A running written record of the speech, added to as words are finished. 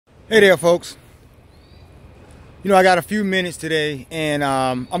Hey there, folks. I got a few minutes today, and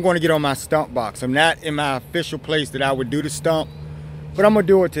I'm going to get on my stump box. I'm not in my official place that I would do the stump, but I'm going to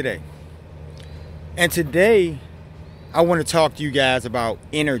do it today. And today, I want to talk to you guys about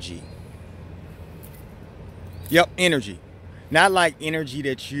energy. Yep, energy. Not like energy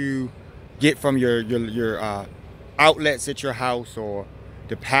that you get from your outlets at your house, or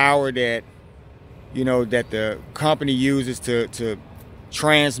the power that that the company uses to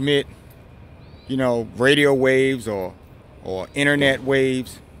transmit radio waves or internet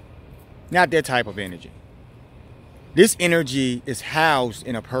waves. Not that type of energy. This energy is housed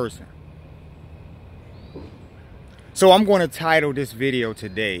in a person. So I'm going to title this video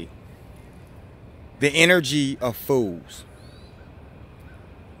today, "The Energy of Fools."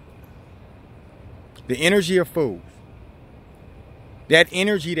 The energy of fools. That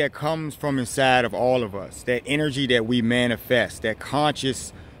energy that comes from inside of all of us, that energy that we manifest, that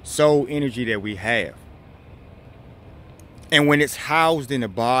conscious soul energy that we have. And when it's housed in the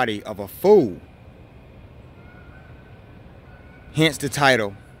body of a fool, hence the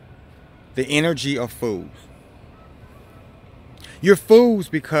title, "The Energy of Fools." You're fools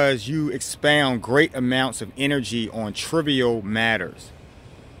because you expound great amounts of energy on trivial matters.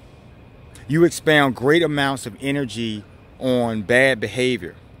 You expound great amounts of energy on bad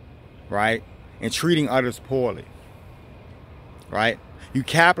behavior, right? And treating others poorly, right? You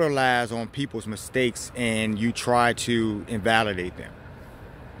capitalize on people's mistakes and you try to invalidate them.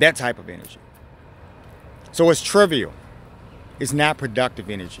 That type of energy. So it's trivial. It's not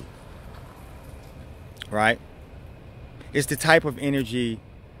productive energy, right? It's the type of energy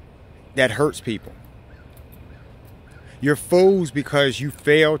that hurts people. You're fools because you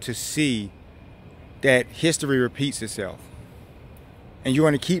fail to see that history repeats itself. And you're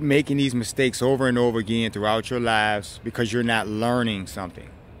going to keep making these mistakes over and over again throughout your lives because you're not learning something.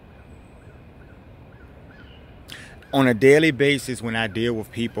 On a daily basis, when I deal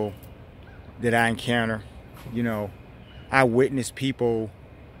with people that I encounter, I witness people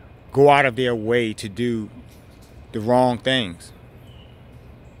go out of their way to do the wrong things.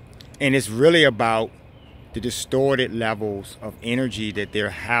 And it's really about the distorted levels of energy that they're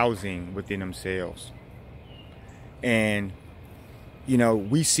housing within themselves. And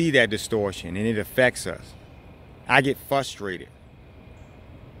we see that distortion and it affects us. I get frustrated,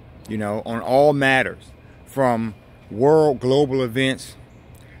 on all matters, from global events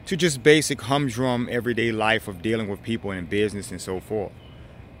to just basic humdrum everyday life of dealing with people in business and so forth.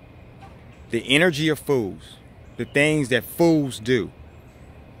 The energy of fools, the things that fools do,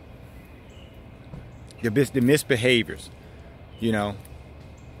 the misbehaviors,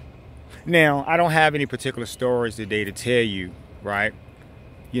 Now, I don't have any particular stories today to tell you, right?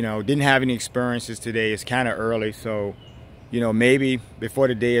 Didn't have any experiences today. It's kind of early, so maybe before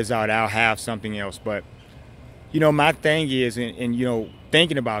the day is out I'll have something else. But my thing is, and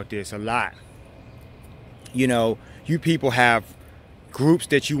thinking about this a lot, you people have groups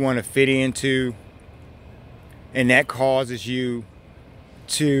that you want to fit into, and that causes you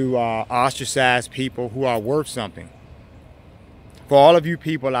to ostracize people who are worth something. For all of you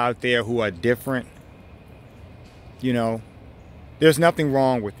people out there who are different, there's nothing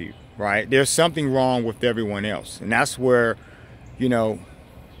wrong with you, right? There's something wrong with everyone else. And that's where, when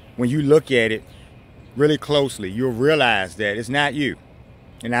you look at it really closely, you'll realize that it's not you.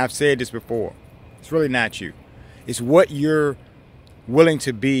 And I've said this before. It's really not you. It's what you're willing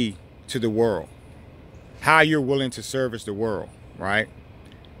to be to the world. How you're willing to service the world, right?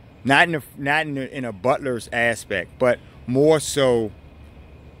 Not in a butler's aspect, but more so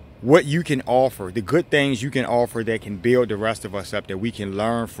what you can offer, the good things you can offer that can build the rest of us up, that we can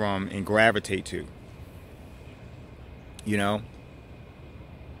learn from and gravitate to.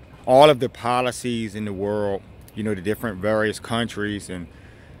 All of the policies in the world, the different various countries, and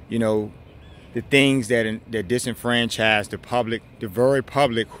the things that disenfranchise the public, the very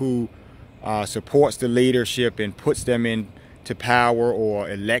public who supports the leadership and puts them into power or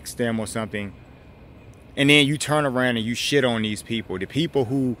elects them or something. And then you turn around and you shit on these people, the people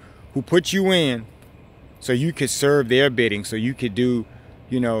who put you in so you could serve their bidding, so you could do,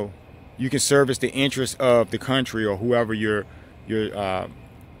 you can service the interests of the country or whoever your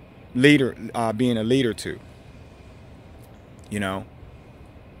leader, being a leader to,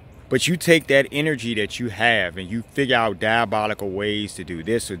 But you take that energy that you have and you figure out diabolical ways to do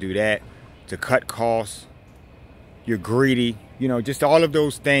this or do that, to cut costs. You're greedy, just all of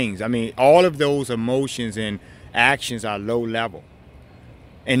those things. I mean, all of those emotions and actions are low level.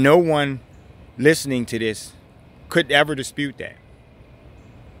 And no one listening to this could ever dispute that.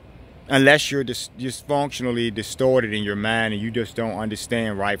 unless you're dysfunctionally distorted in your mind and you just don't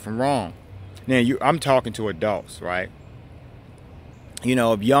understand right from wrong. Now, I'm talking to adults, right? You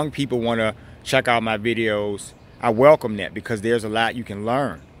know, if young people want to check out my videos, I welcome that, because there's a lot you can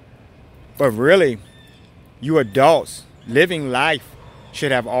learn. But really, you adults living life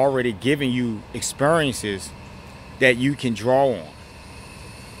should have already given you experiences that you can draw on.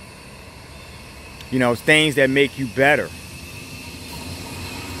 You know, things that make you better.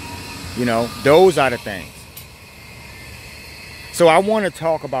 You know, those are the things. So I want to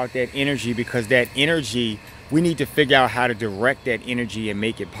talk about that energy, because that energy, we need to figure out how to direct that energy and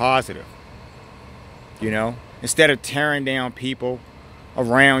make it positive. You know, instead of tearing down people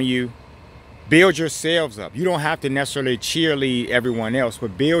around you, build yourselves up. You don't have to necessarily cheerlead everyone else,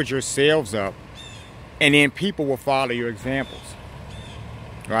 but build yourselves up, and then people will follow your examples,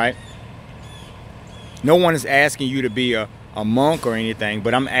 right? No one is asking you to be a monk or anything,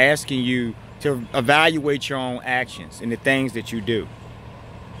 but I'm asking you to evaluate your own actions and the things that you do.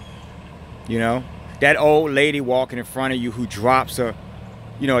 You know, that old lady walking in front of you who drops a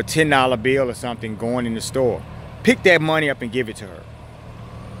 $10 bill or something going in the store. Pick that money up and give it to her,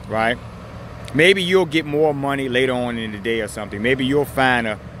 right? Maybe you'll get more money later on in the day or something. Maybe you'll find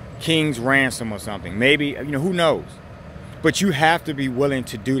a king's ransom or something. Maybe, who knows? But you have to be willing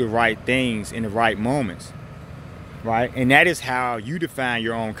to do the right things in the right moments, right? And that is how you define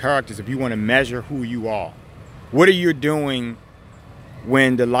your own characters if you want to measure who you are. What are you doing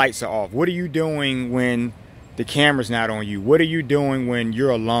when the lights are off? What are you doing when the camera's not on you? What are you doing when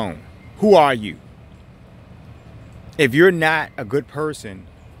you're alone? Who are you? If you're not a good person,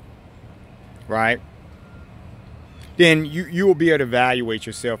 right, then you will be able to evaluate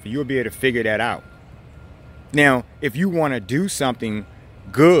yourself, and you'll be able to figure that out. Now, if you want to do something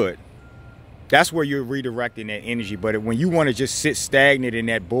good, that's where you're redirecting that energy. But when you want to just sit stagnant in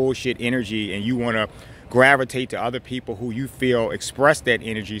that bullshit energy, and you want to gravitate to other people who you feel express that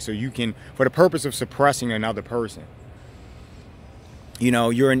energy, so you can, for the purpose of suppressing another person,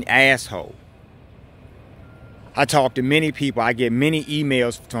 you're an asshole. I talk to many people. I get many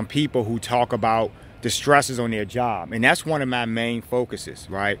emails from people who talk about the stresses on their job. And that's one of my main focuses,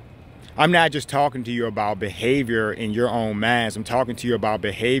 right? I'm not just talking to you about behavior in your own minds. I'm talking to you about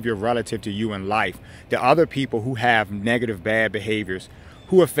behavior relative to you in life. The other people who have negative, bad behaviors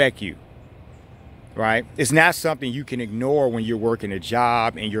who affect you, right? It's not something you can ignore when you're working a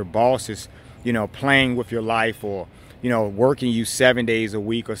job and your boss is, playing with your life, or working you 7 days a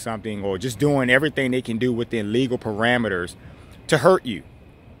week or something, or just doing everything they can do within legal parameters to hurt you,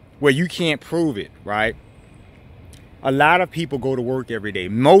 where you can't prove it, right? A lot of people go to work every day.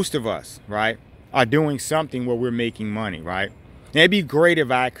 Most of us, right, are doing something where we're making money, right? And it'd be great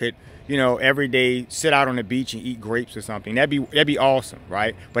if I could, every day sit out on the beach and eat grapes or something. That'd be awesome,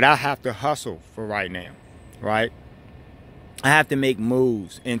 right? But I have to hustle for right now, right? I have to make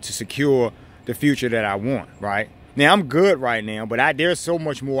moves and to secure the future that I want, right? Now, I'm good right now, but there's so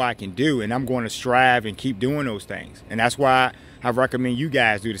much more I can do, and I'm going to strive and keep doing those things. And that's why I recommend you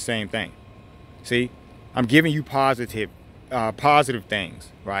guys do the same thing. See, I'm giving you positive things,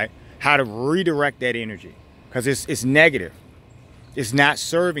 right? How to redirect that energy, because it's negative. It's not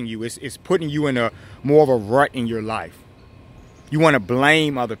serving you. It's putting you in a more of a rut in your life. You want to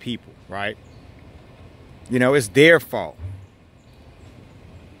blame other people, right? It's their fault.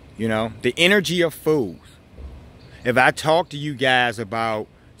 The energy of fools. If I talk to you guys about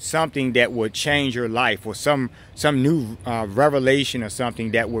something that would change your life, or some new revelation or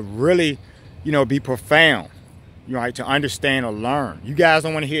something that would really, be profound, right, to understand or learn, you guys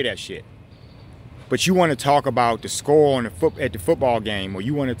don't want to hear that shit. But you want to talk about the score on at the football game, or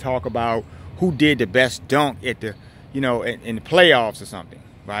you want to talk about who did the best dunk at the, in the playoffs or something,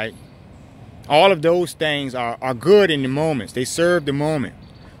 right? All of those things are good in the moments. They serve the moment,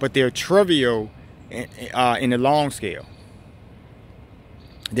 but they're trivial in the long scale.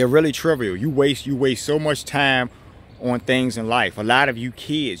 They're really trivial. You waste so much time on things in life. A lot of you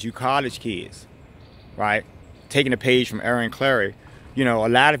kids, you college kids, right? Taking a page from Aaron Clary, a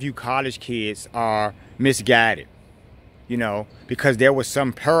lot of you college kids are misguided, because there was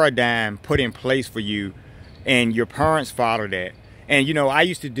some paradigm put in place for you, and your parents followed that. And, I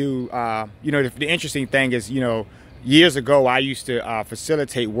used to do, the interesting thing is, years ago, I used to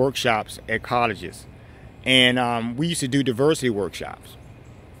facilitate workshops at colleges, and we used to do diversity workshops,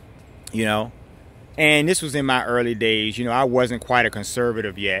 and this was in my early days. I wasn't quite a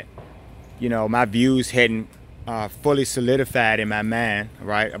conservative yet. My views hadn't fully solidified in my mind,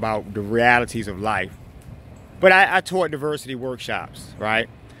 right, about the realities of life. But I taught diversity workshops, right?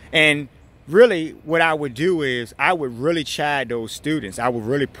 And really what I would do is I would really chide those students. I would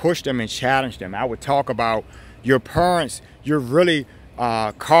really push them and challenge them. I would talk about your parents. You're really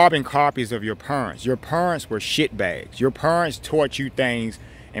carbon copies of your parents. Your parents were shitbags. Your parents taught you things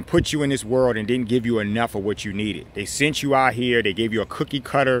and put you in this world and didn't give you enough of what you needed. They sent you out here. They gave you a cookie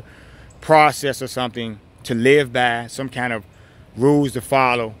cutter process or something to live by, some kind of rules to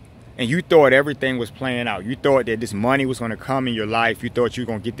follow. And you thought everything was playing out. You thought that this money was going to come in your life. You thought you were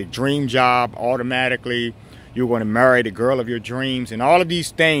going to get the dream job automatically. You were going to marry the girl of your dreams. And all of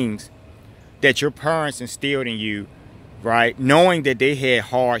these things that your parents instilled in you, right? Knowing that they had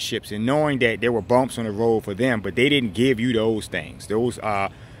hardships and knowing that there were bumps on the road for them, but they didn't give you those things, those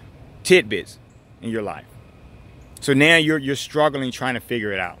tidbits in your life. So now you're struggling trying to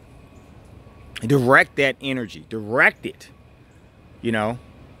figure it out. Direct that energy. Direct it. You know?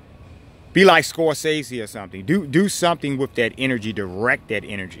 Be like Scorsese or something. Do something with that energy. Direct that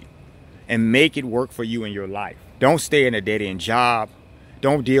energy. And make it work for you in your life. Don't stay in a dead-end job.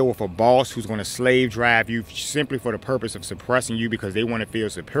 Don't deal with a boss who's going to slave drive you simply for the purpose of suppressing you because they want to feel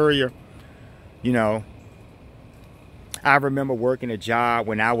superior. You know, I remember working a job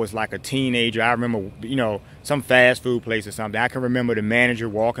when I was like a teenager. I remember, you know, some fast food place or something. I can remember the manager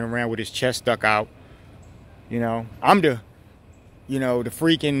walking around with his chest stuck out. You know, I'm the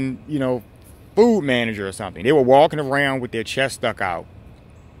freaking, food manager or something. They were walking around with their chest stuck out.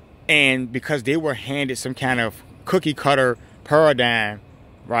 And because they were handed some kind of cookie cutter paradigm,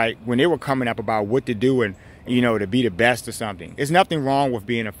 right, when they were coming up about what to do and, to be the best or something. There's nothing wrong with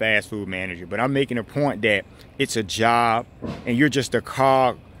being a fast food manager, but I'm making a point that it's a job and you're just a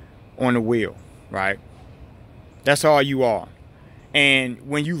cog on the wheel, right? That's all you are. And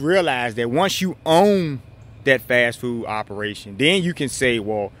when you realize that once you own that fast food operation, then you can say,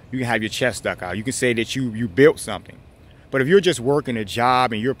 well, you can have your chest stuck out. You can say that you built something. But if you're just working a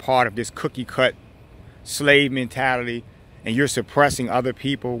job and you're part of this cookie cut slave mentality and you're suppressing other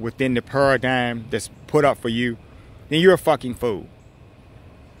people within the paradigm that's put up for you, then you're a fucking fool.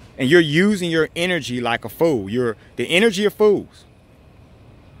 And you're using your energy like a fool. You're the energy of fools.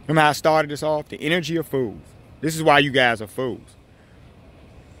 Remember how I started this off? The energy of fools. This is why you guys are fools.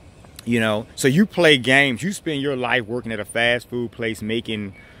 So you play games. You spend your life working at a fast food place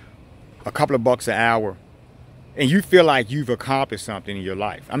making a couple of bucks an hour. And you feel like you've accomplished something in your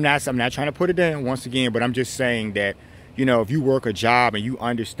life. I'm not trying to put it down once again, but I'm just saying that, if you work a job and you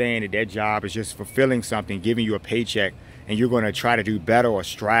understand that that job is just fulfilling something, giving you a paycheck, and you're going to try to do better or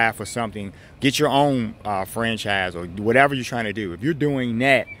strive for something, get your own franchise or whatever you're trying to do. If you're doing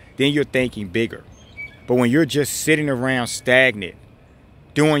that, then you're thinking bigger. But when you're just sitting around stagnant,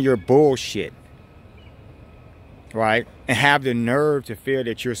 doing your bullshit, right, and have the nerve to feel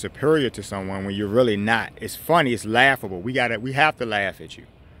that you're superior to someone when you're really not. It's funny, it's laughable. We have to laugh at you.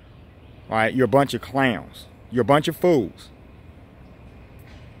 All right, you're a bunch of clowns. You're a bunch of fools.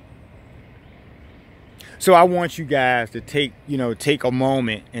 So I want you guys to take a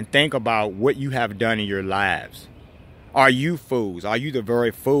moment and think about what you have done in your lives. Are you fools? Are you the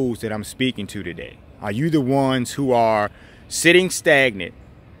very fools that I'm speaking to today? Are you the ones who are sitting stagnant,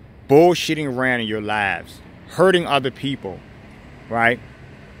 bullshitting around in your lives, hurting other people, right?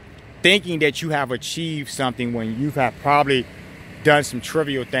 Thinking that you have achieved something when you have probably done some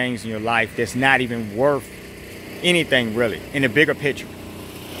trivial things in your life that's not even worth anything really in the bigger picture.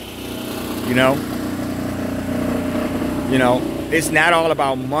 It's not all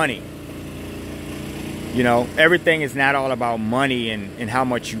about money. Everything is not all about money and how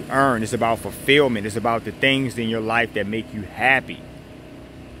much you earn. It's about fulfillment. It's about the things in your life that make you happy.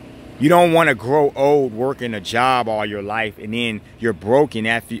 You don't want to grow old working a job all your life and then you're broken.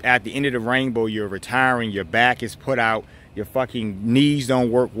 At the end of the rainbow, you're retiring, your back is put out, your fucking knees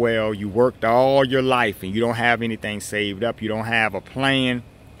don't work well, you worked all your life and you don't have anything saved up, you don't have a plan.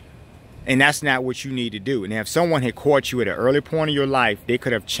 And that's not what you need to do. And if someone had caught you at an early point in your life, they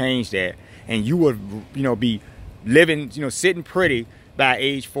could have changed that. And you would, be living, sitting pretty by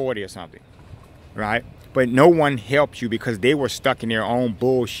age 40 or something, right? But no one helped you because they were stuck in their own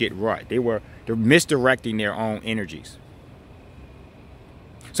bullshit rut. They're misdirecting their own energies.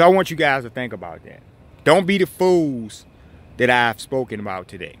 So I want you guys to think about that. Don't be the fools that I've spoken about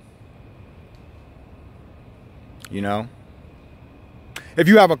today. If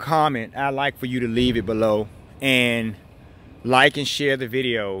you have a comment, I'd like for you to leave it below and like and share the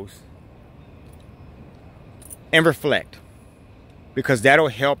videos and reflect, because that'll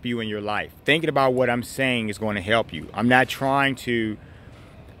help you in your life. Thinking about what I'm saying is going to help you. I'm not trying to,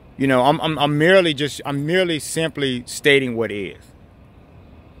 I'm merely simply stating what is,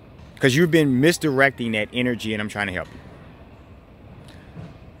 because you've been misdirecting that energy and I'm trying to help you.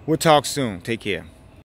 We'll talk soon. Take care.